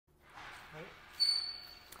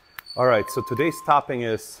All right, so today's topic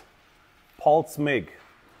is pulse MIG.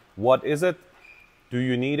 What is it? Do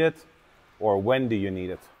you need it? Or when do you need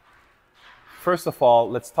it? First of all,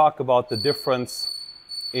 let's talk about the difference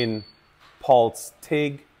in pulse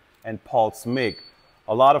TIG and pulse MIG.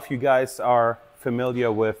 A lot of you guys are familiar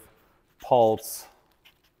with pulse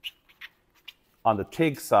on the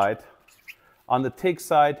TIG side. On the TIG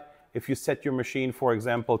side, if you set your machine, for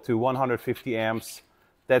example, to 150 amps,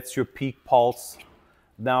 that's your peak pulse.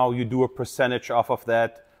 Now you do a percentage off of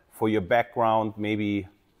that for your background, maybe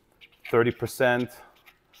 30%.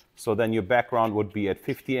 So then your background would be at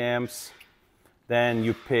 50 amps. Then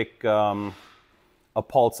you pick a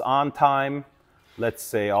pulse on time, let's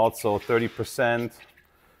say also 30%.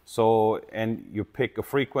 So, and you pick a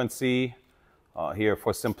frequency, here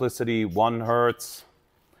for simplicity, 1 hertz.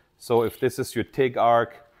 So if this is your TIG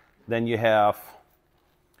arc, then you have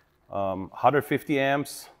 150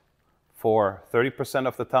 amps for 30%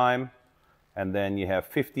 of the time, and then you have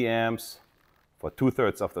 50 amps for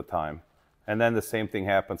 2/3 of the time. And then the same thing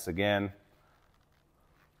happens again.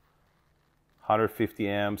 150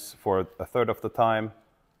 amps for 1/3 of the time,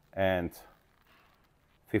 and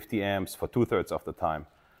 50 amps for 2/3 of the time.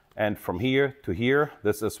 And from here to here,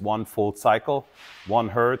 this is 1 full cycle, 1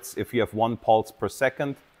 hertz. If you have 1 pulse per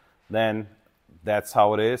second, then that's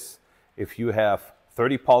how it is. If you have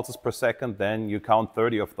 30 pulses per second, then you count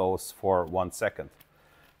 30 of those for 1 second.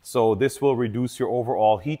 So this will reduce your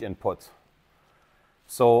overall heat input.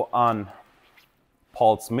 So on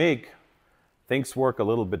pulse MIG, things work a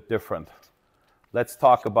little bit different. Let's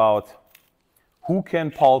talk about who can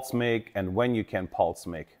pulse MIG and when you can pulse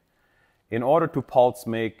MIG. In order to pulse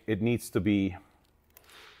MIG, it needs to be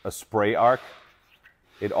a spray arc.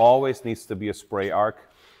 It always needs to be a spray arc.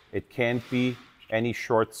 It can't be any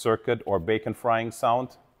short circuit or bacon frying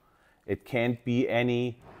sound. It can't be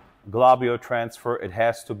any globular transfer. It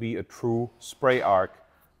has to be a true spray arc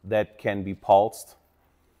that can be pulsed.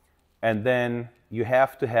 And then you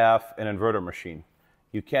have to have an inverter machine.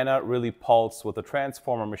 You cannot really pulse with a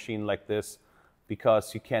transformer machine like this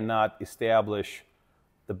because you cannot establish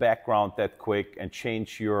the background that quick and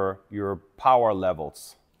change your power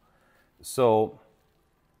levels. So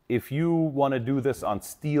if you want to do this on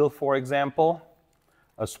steel, for example,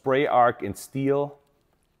 a spray arc in steel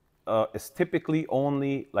is typically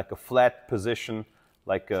only like a flat position,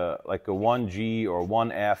 like a 1G or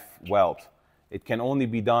 1F weld. It can only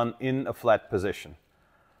be done in a flat position.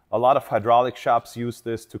 A lot of hydraulic shops use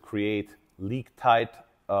this to create leak-tight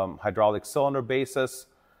hydraulic cylinder bases.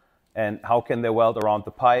 And how can they weld around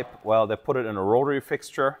the pipe? Well, they put it in a rotary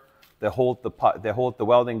fixture. They hold the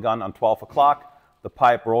welding gun on 12 o'clock. The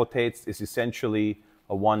pipe rotates. It's essentially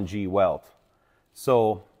a 1G weld.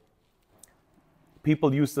 So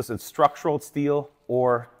people use this in structural steel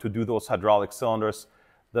or to do those hydraulic cylinders.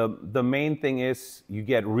 The main thing is you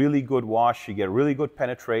get really good wash, you get really good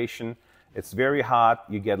penetration. It's very hot,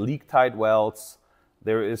 you get leak-tight welds.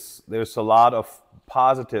 There's a lot of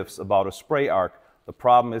positives about a spray arc. The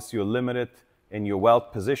problem is you're limited in your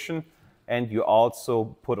weld position, and you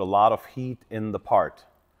also put a lot of heat in the part.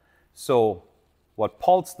 So what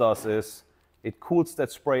pulse does is it cools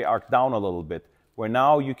that spray arc down a little bit, where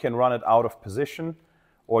now you can run it out of position,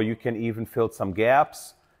 or you can even fill some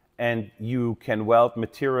gaps, and you can weld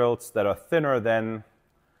materials that are thinner than...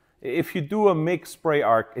 If you do a MIG spray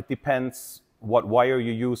arc, it depends what wire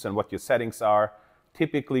you use and what your settings are.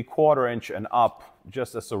 Typically 1/4 inch and up,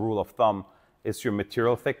 just as a rule of thumb, is your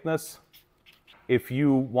material thickness. If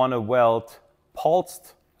you want to weld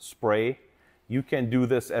pulsed spray, you can do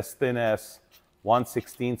this as thin as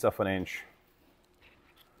 1/16 of an inch.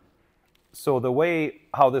 So the way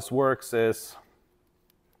how this works is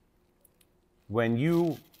when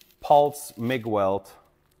you pulse MIG weld,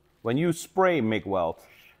 when you spray MIG weld,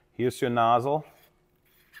 here's your nozzle,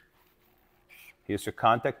 here's your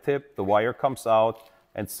contact tip, the wire comes out,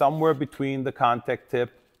 and somewhere between the contact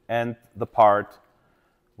tip and the part,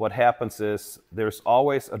 what happens is there's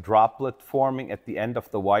always a droplet forming at the end of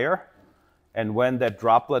the wire, and when that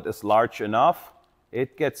droplet is large enough,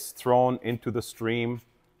 it gets thrown into the stream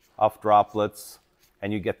of droplets,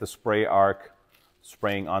 and you get the spray arc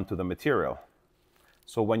spraying onto the material.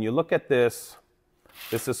 So when you look at this,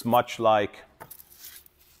 this is much like,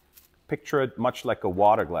 picture it much like a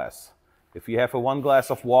water glass. If you have 1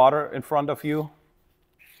 glass of water in front of you,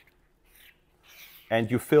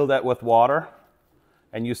 and you fill that with water,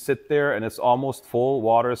 and you sit there and it's almost full,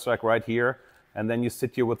 water is like right here, and then you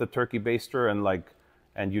sit here with a turkey baster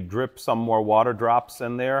and you drip some more water drops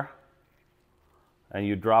in there, and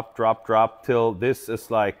you drop till this is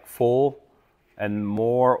like full, and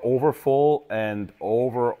more overfull and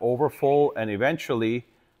overfull, and eventually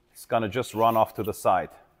It's going to just run off to the side.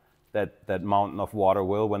 That mountain of water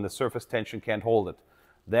will, when the surface tension can't hold it.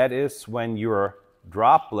 That is when your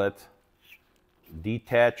droplet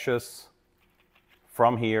detaches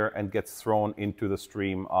from here and gets thrown into the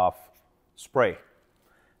stream of spray.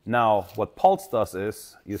 Now, what pulse does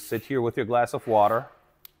is, you sit here with your glass of water,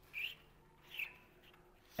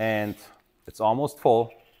 and it's almost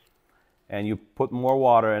full, and you put more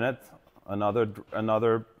water in it,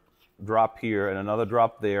 another drop here and another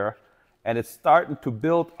drop there, and it's starting to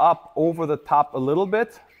build up over the top a little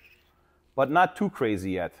bit, but not too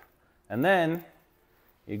crazy yet. And then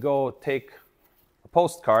you go take a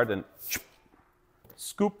postcard and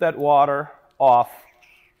scoop that water off,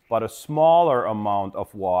 but a smaller amount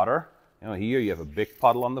of water. You know, here you have a big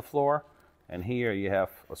puddle on the floor, and here you have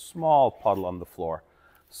a small puddle on the floor.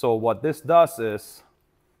 So what this does is,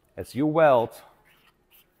 as you weld,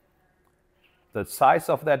 the size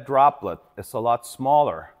of that droplet is a lot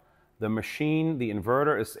smaller. The machine, the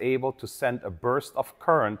inverter, is able to send a burst of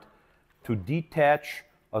current to detach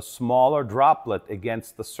a smaller droplet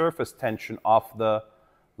against the surface tension of the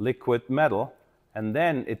liquid metal, and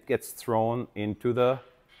then it gets thrown into the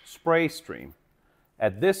spray stream.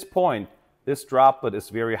 At this point, this droplet is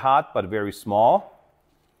very hot but very small.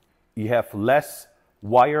 You have less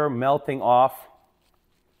wire melting off.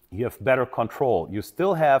 You have better control. You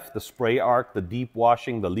still have the spray arc, the deep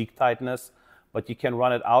washing, the leak tightness, but you can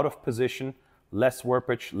run it out of position, less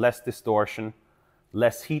warpage, less distortion,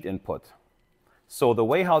 less heat input. So the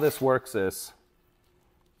way how this works is,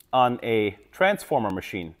 on a transformer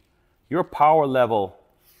machine, your power level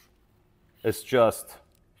is just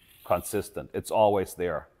consistent. It's always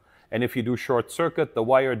there. And if you do short circuit, the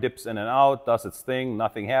wire dips in and out, does its thing,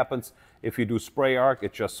 nothing happens. If you do spray arc,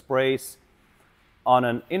 it just sprays. On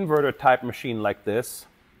an inverter type machine like this,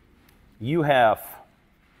 you have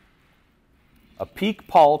a peak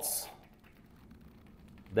pulse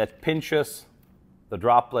that pinches the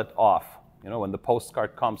droplet off. You know, when the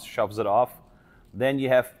postcard comes, shoves it off. Then you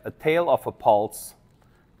have a tail of a pulse,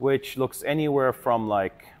 which looks anywhere from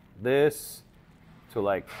like this to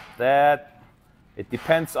like that. It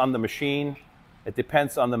depends on the machine. It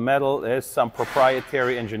depends on the metal. There's some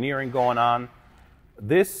proprietary engineering going on.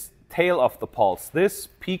 This tail of the pulse, this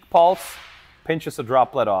peak pulse pinches a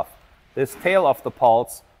droplet off. This tail of the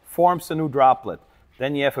pulse forms a new droplet.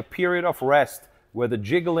 Then you have a period of rest where the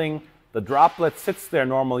jiggling, the droplet sits there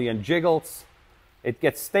normally and jiggles. It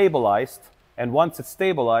gets stabilized, and once it's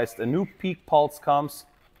stabilized, a new peak pulse comes,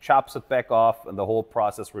 chops it back off, and the whole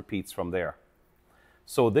process repeats from there.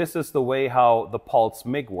 So this is the way how the pulse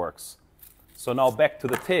MIG works. So now back to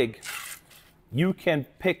the TIG. You can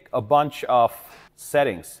pick a bunch of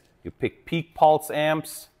settings. You pick peak pulse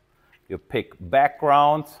amps, you pick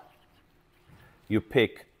background, you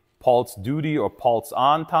pick pulse duty or pulse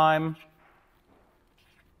on time,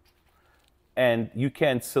 and you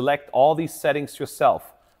can select all these settings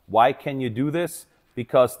yourself. Why can you do this?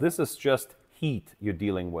 Because this is just heat you're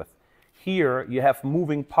dealing with. Here you have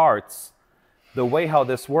moving parts. The way how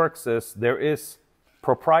this works is, there is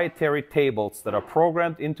proprietary tables that are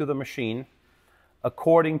programmed into the machine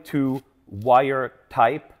according to wire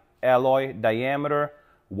type, alloy diameter,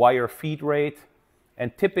 wire feed rate,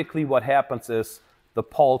 and typically what happens is the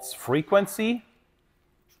pulse frequency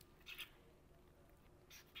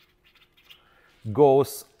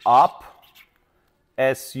goes up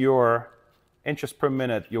as your inches per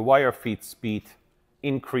minute, your wire feed speed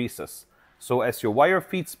increases. So as your wire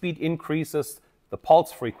feed speed increases, the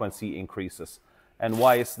pulse frequency increases. And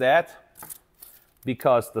why is that?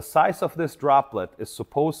 Because the size of this droplet is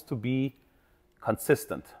supposed to be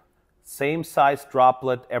consistent. Same size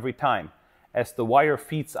droplet every time. As the wire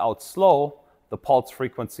feeds out slow, the pulse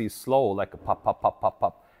frequency is slow, like a pop, pop, pop, pop,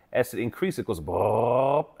 pop. As it increases, it goes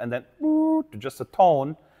bop, and then to just a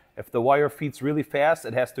tone. If the wire feeds really fast,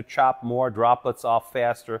 it has to chop more droplets off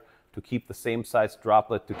faster to keep the same size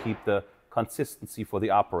droplet, to keep the consistency for the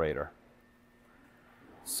operator.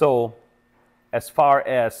 So as far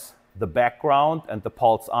as the background and the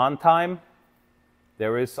pulse on time,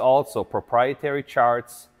 there is also proprietary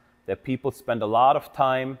charts that people spend a lot of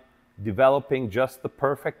time developing just the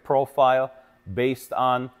perfect profile based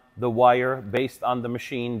on the wire, based on the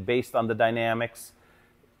machine, based on the dynamics.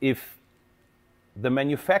 If the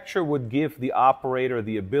manufacturer would give the operator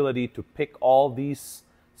the ability to pick all these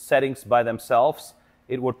settings by themselves,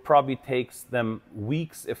 it would probably take them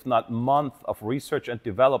weeks, if not months, of research and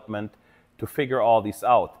development to figure all these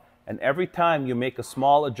out. And every time you make a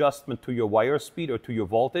small adjustment to your wire speed or to your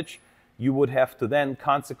voltage, you would have to then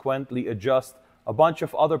consequently adjust a bunch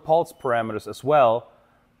of other pulse parameters as well,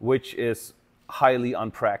 which is highly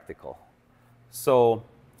unpractical. So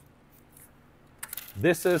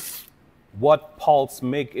this is what pulse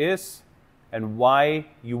MIG is and why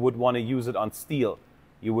you would want to use it on steel.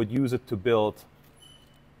 You would use it to build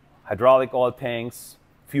hydraulic oil tanks,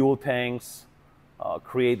 fuel tanks,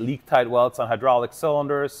 create leak-tight welds on hydraulic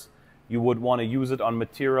cylinders. You would want to use it on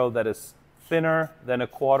material that is thinner than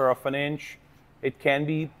 1/4 of an inch. It can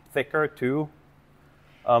be thicker too.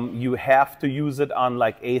 You have to use it on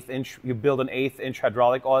like 1/8 inch. You build an 1/8 inch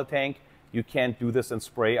hydraulic oil tank. You can't do this in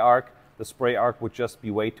spray arc. The spray arc would just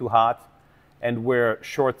be way too hot. And where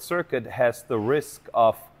short circuit has the risk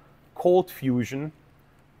of cold fusion,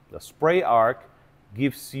 the spray arc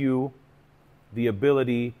gives you the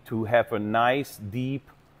ability to have a nice, deep,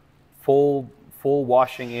 full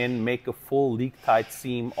washing in, make a full leak-tight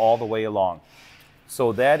seam all the way along.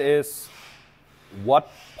 So that is what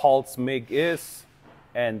pulse MIG is,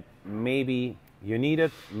 and maybe you need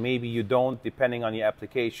it, maybe you don't, depending on your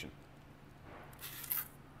application.